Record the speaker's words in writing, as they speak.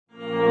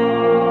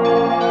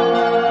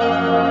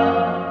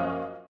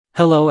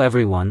Hello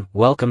everyone,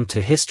 welcome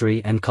to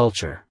History and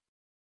Culture.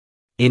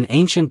 In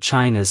ancient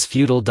China's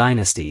feudal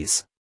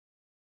dynasties,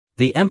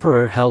 the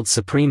emperor held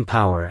supreme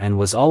power and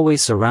was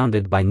always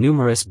surrounded by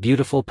numerous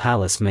beautiful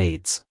palace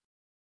maids.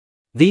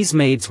 These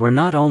maids were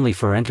not only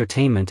for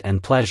entertainment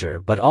and pleasure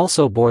but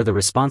also bore the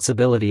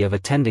responsibility of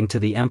attending to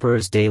the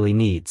emperor's daily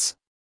needs.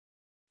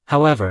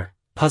 However,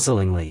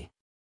 puzzlingly,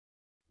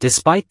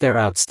 despite their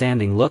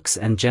outstanding looks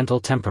and gentle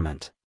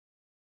temperament,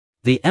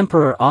 the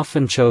emperor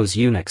often chose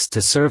eunuchs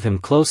to serve him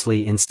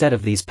closely instead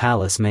of these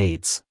palace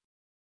maids.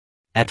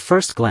 At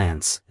first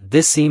glance,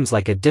 this seems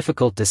like a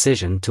difficult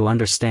decision to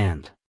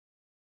understand.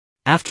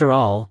 After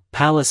all,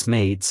 palace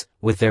maids,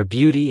 with their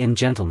beauty and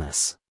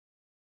gentleness,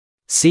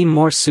 seem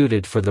more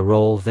suited for the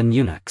role than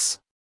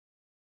eunuchs.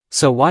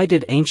 So why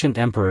did ancient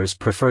emperors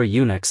prefer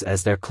eunuchs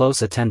as their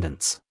close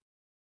attendants?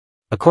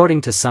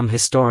 According to some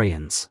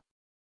historians,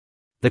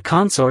 the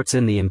consorts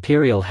in the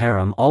imperial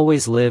harem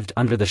always lived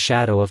under the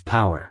shadow of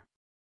power.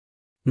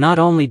 Not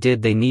only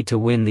did they need to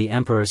win the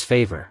emperor's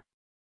favor,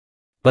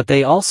 but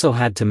they also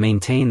had to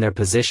maintain their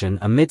position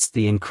amidst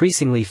the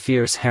increasingly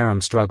fierce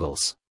harem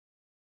struggles.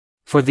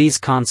 For these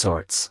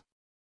consorts,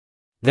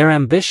 their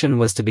ambition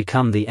was to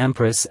become the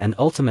empress and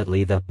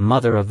ultimately the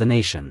mother of the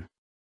nation.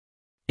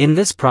 In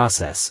this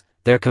process,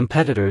 their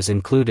competitors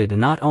included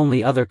not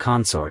only other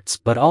consorts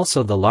but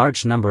also the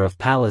large number of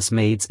palace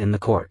maids in the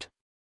court.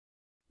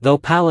 Though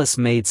palace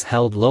maids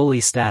held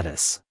lowly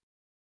status,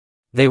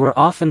 they were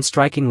often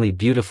strikingly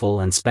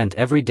beautiful and spent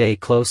every day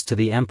close to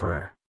the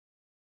emperor,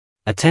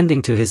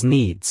 attending to his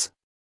needs.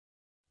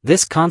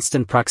 This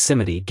constant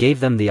proximity gave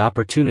them the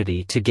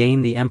opportunity to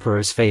gain the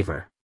emperor's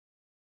favor.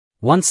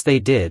 Once they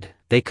did,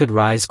 they could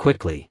rise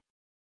quickly,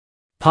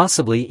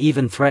 possibly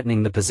even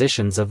threatening the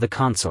positions of the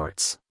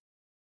consorts.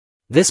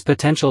 This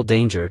potential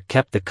danger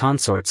kept the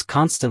consorts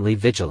constantly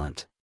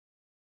vigilant,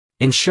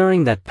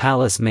 ensuring that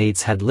palace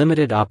maids had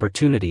limited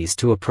opportunities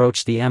to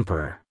approach the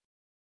emperor.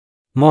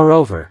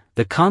 Moreover,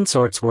 the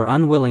consorts were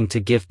unwilling to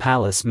give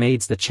palace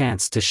maids the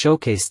chance to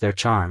showcase their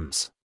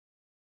charms.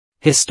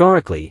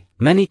 Historically,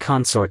 many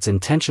consorts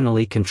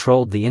intentionally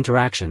controlled the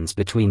interactions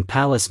between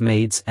palace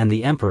maids and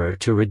the emperor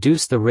to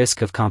reduce the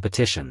risk of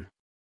competition.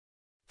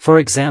 For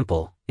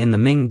example, in the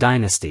Ming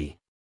dynasty,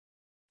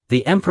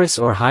 the empress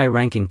or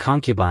high-ranking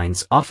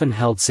concubines often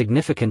held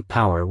significant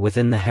power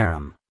within the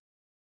harem.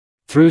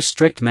 Through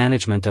strict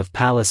management of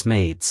palace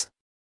maids,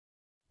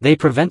 they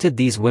prevented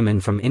these women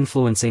from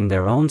influencing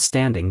their own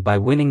standing by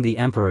winning the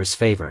emperor's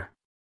favor.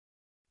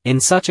 In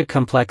such a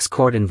complex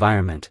court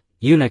environment,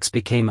 eunuchs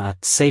became a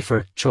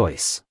safer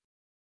choice.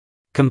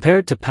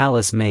 Compared to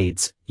palace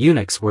maids,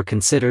 eunuchs were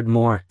considered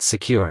more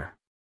secure.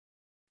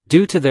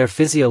 Due to their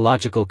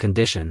physiological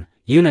condition,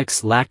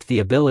 eunuchs lacked the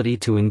ability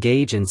to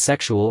engage in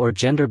sexual or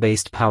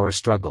gender-based power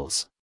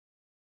struggles.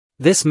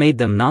 This made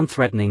them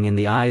non-threatening in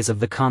the eyes of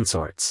the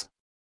consorts.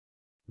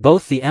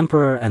 Both the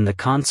emperor and the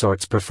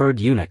consorts preferred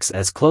eunuchs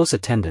as close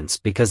attendants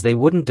because they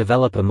wouldn't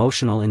develop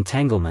emotional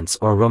entanglements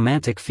or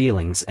romantic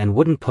feelings and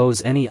wouldn't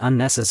pose any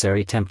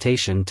unnecessary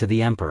temptation to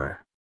the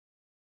emperor.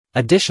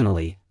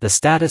 Additionally, the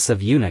status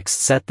of eunuchs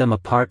set them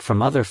apart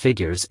from other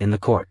figures in the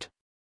court.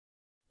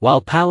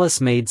 While palace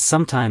maids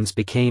sometimes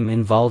became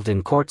involved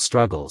in court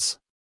struggles,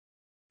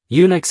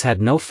 eunuchs had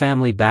no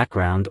family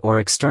background or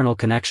external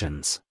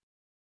connections,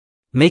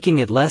 making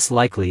it less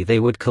likely they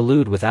would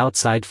collude with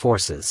outside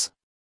forces.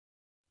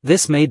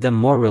 This made them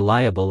more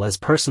reliable as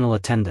personal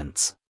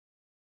attendants.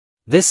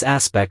 This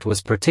aspect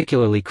was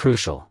particularly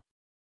crucial,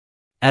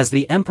 as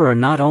the emperor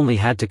not only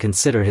had to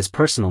consider his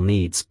personal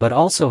needs but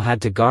also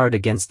had to guard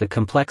against the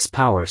complex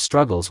power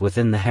struggles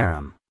within the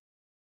harem.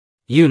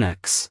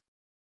 Eunuchs,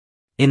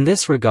 in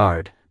this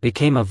regard,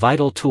 became a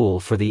vital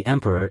tool for the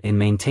emperor in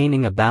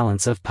maintaining a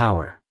balance of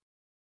power.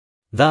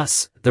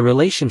 Thus, the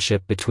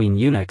relationship between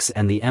eunuchs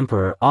and the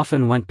emperor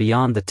often went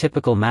beyond the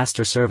typical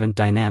master-servant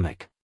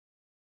dynamic,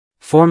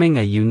 forming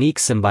a unique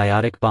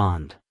symbiotic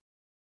bond.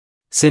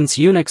 Since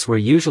eunuchs were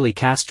usually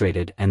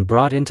castrated and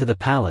brought into the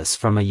palace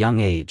from a young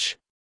age,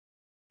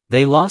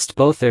 they lost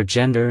both their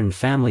gender and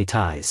family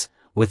ties,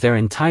 with their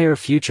entire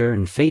future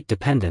and fate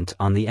dependent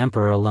on the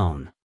emperor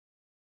alone.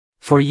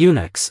 For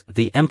eunuchs,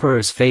 the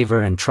emperor's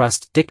favor and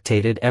trust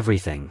dictated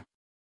everything.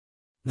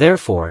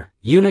 Therefore,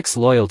 eunuchs'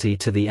 loyalty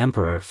to the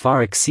emperor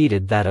far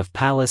exceeded that of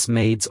palace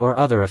maids or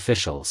other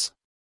officials.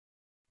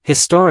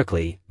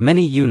 Historically,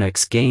 many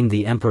eunuchs gained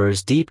the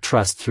emperor's deep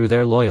trust through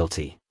their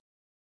loyalty.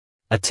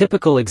 A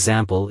typical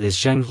example is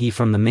Zheng He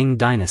from the Ming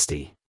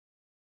dynasty.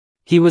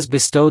 He was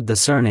bestowed the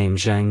surname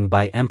Zheng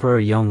by Emperor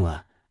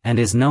Yongle, and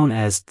is known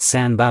as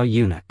Sanbao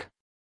eunuch.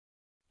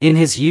 In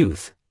his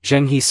youth,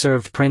 Zheng He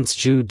served Prince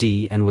Zhu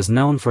Di and was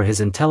known for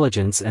his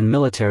intelligence and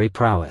military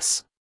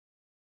prowess.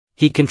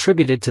 He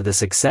contributed to the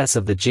success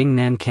of the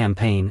Jingnan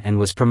campaign and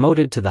was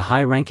promoted to the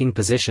high-ranking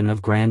position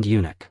of Grand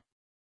Eunuch.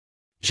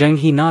 Zheng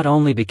He not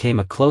only became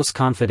a close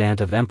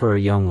confidant of Emperor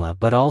Yongle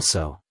but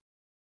also,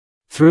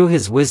 through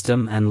his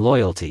wisdom and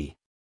loyalty,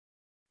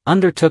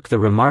 undertook the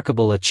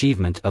remarkable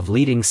achievement of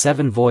leading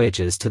 7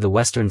 voyages to the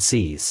Western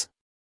Seas.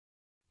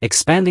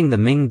 expanding the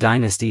Ming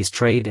dynasty's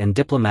trade and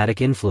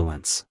diplomatic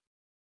influence.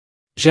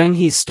 Zheng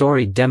He's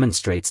story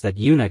demonstrates that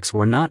eunuchs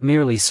were not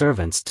merely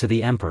servants to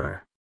the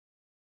emperor.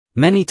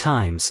 Many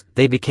times,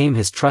 they became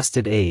his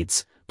trusted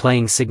aides,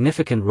 playing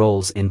significant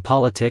roles in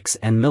politics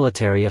and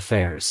military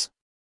affairs.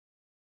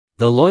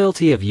 The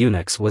loyalty of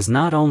eunuchs was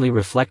not only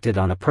reflected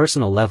on a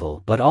personal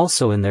level but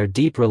also in their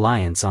deep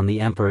reliance on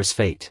the emperor's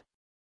fate.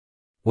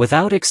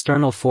 Without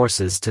external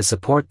forces to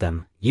support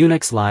them,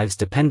 eunuchs' lives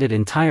depended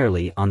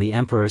entirely on the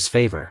emperor's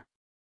favor,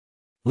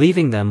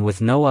 leaving them with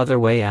no other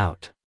way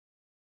out.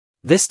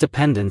 This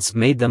dependence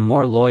made them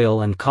more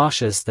loyal and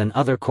cautious than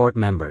other court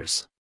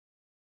members,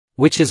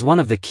 which is one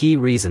of the key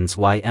reasons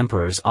why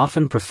emperors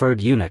often preferred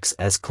eunuchs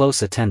as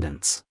close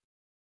attendants.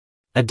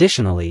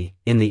 Additionally,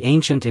 in the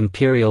ancient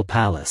imperial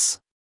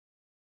palace,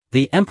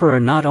 the emperor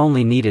not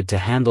only needed to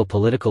handle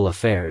political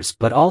affairs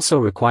but also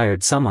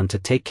required someone to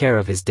take care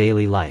of his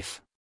daily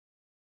life.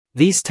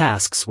 These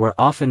tasks were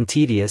often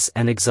tedious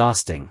and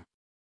exhausting.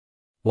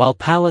 While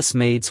palace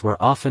maids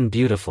were often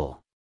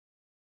beautiful,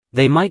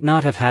 they might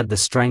not have had the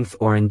strength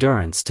or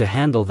endurance to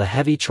handle the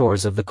heavy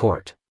chores of the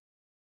court.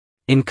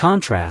 In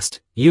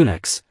contrast,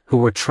 eunuchs, who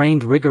were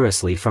trained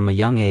rigorously from a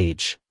young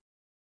age,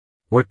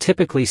 were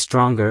typically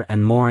stronger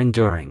and more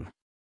enduring,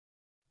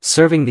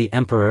 serving the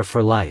emperor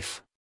for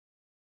life.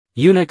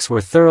 Eunuchs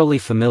were thoroughly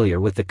familiar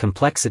with the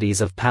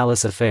complexities of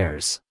palace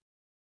affairs,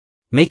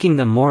 making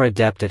them more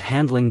adept at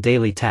handling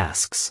daily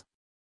tasks.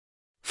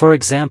 For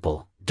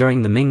example,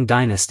 during the Ming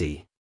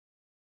dynasty,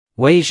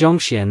 Wei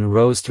Zhongxian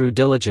rose through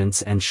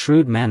diligence and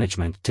shrewd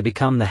management to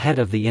become the head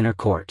of the inner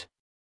court,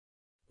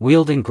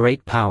 wielding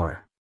great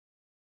power.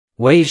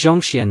 Wei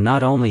Zhongxian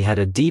not only had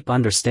a deep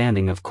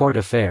understanding of court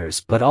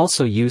affairs but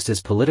also used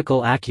his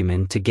political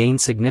acumen to gain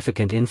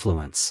significant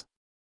influence.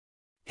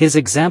 His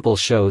example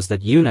shows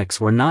that eunuchs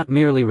were not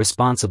merely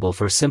responsible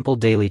for simple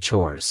daily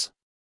chores.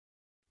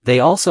 They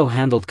also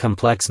handled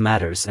complex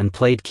matters and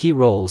played key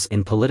roles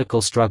in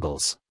political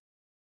struggles.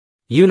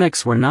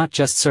 Eunuchs were not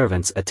just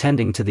servants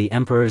attending to the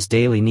emperor's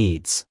daily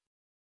needs.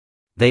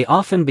 They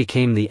often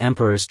became the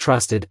emperor's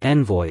trusted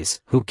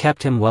envoys who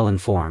kept him well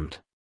informed.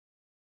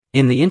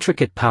 In the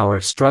intricate power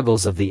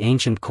struggles of the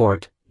ancient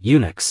court,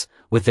 eunuchs,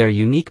 with their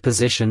unique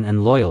position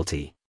and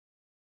loyalty,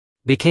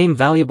 became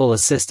valuable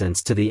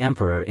assistants to the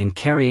emperor in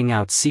carrying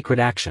out secret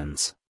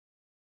actions.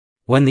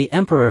 When the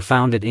emperor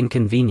found it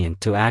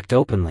inconvenient to act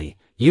openly,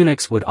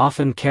 eunuchs would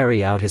often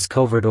carry out his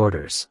covert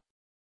orders.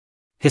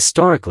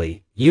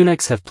 Historically,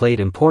 eunuchs have played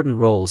important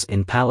roles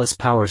in palace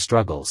power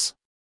struggles.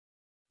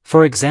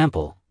 For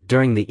example,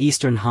 during the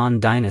Eastern Han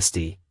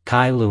Dynasty,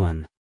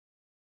 Qianlong,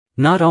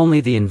 not only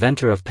the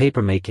inventor of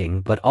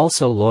papermaking but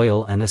also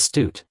loyal and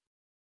astute,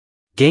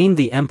 gained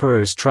the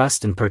emperor's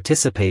trust and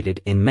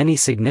participated in many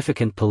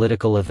significant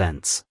political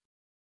events.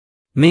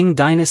 Ming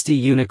dynasty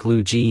eunuch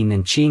Lu Jin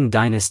and Qing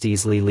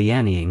dynasty's Li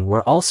Lianying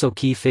were also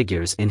key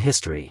figures in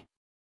history.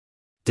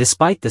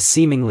 Despite the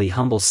seemingly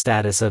humble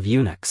status of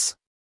eunuchs,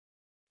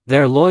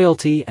 their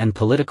loyalty and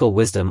political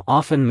wisdom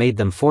often made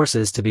them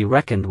forces to be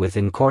reckoned with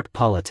in court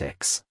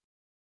politics.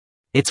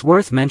 It's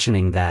worth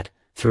mentioning that,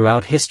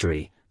 throughout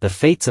history, the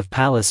fates of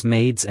palace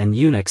maids and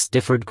eunuchs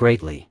differed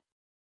greatly.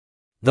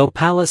 Though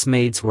palace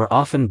maids were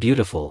often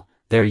beautiful,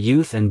 their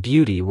youth and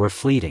beauty were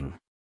fleeting.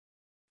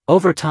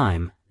 Over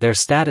time, their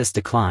status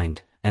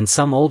declined, and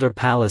some older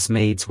palace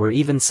maids were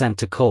even sent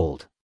to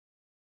cold,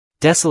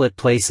 desolate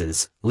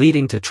places,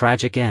 leading to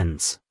tragic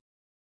ends.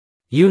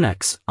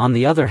 Eunuchs, on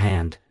the other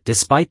hand,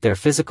 despite their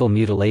physical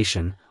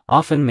mutilation,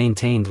 often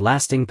maintained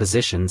lasting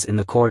positions in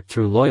the court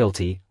through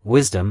loyalty,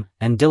 wisdom,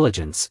 and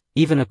diligence,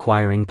 even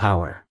acquiring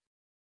power.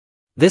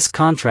 This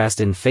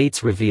contrast in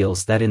fates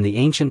reveals that in the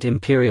ancient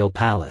imperial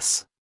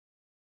palace,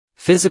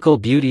 physical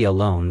beauty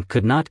alone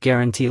could not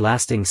guarantee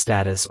lasting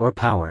status or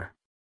power.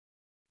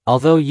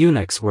 Although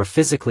eunuchs were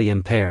physically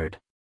impaired,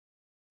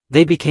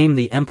 they became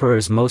the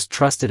emperor's most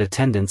trusted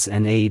attendants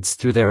and aides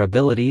through their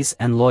abilities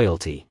and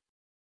loyalty.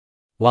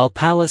 While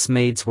palace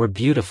maids were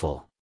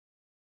beautiful,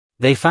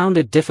 they found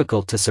it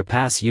difficult to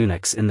surpass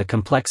eunuchs in the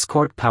complex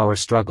court power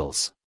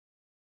struggles.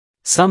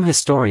 Some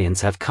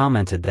historians have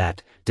commented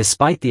that,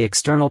 despite the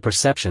external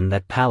perception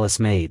that palace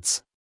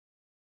maids,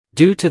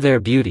 due to their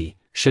beauty,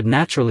 should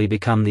naturally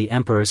become the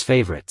emperor's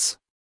favorites,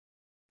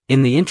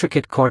 in the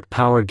intricate court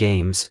power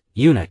games,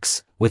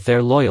 eunuchs, with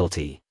their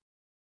loyalty,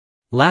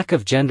 lack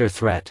of gender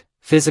threat,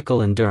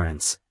 physical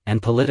endurance,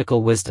 and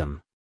political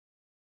wisdom,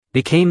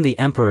 became the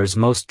emperor's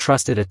most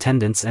trusted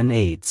attendants and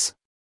aides.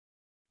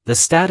 The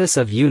status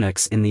of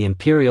eunuchs in the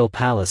imperial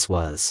palace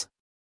was,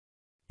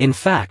 in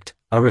fact,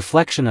 a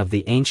reflection of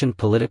the ancient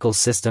political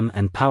system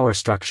and power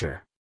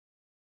structure,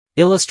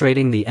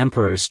 illustrating the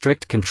emperor's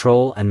strict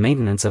control and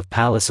maintenance of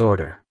palace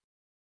order.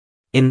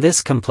 In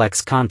this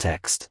complex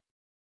context,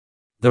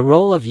 the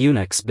role of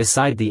eunuchs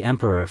beside the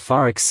emperor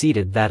far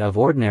exceeded that of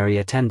ordinary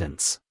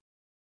attendants,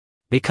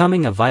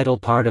 becoming a vital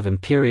part of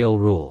imperial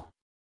rule.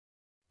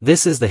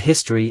 This is the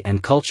History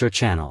and Culture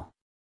channel.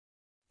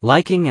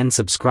 Liking and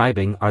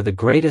subscribing are the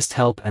greatest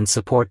help and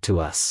support to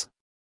us.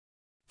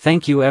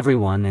 Thank you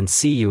everyone and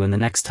see you in the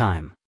next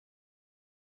time.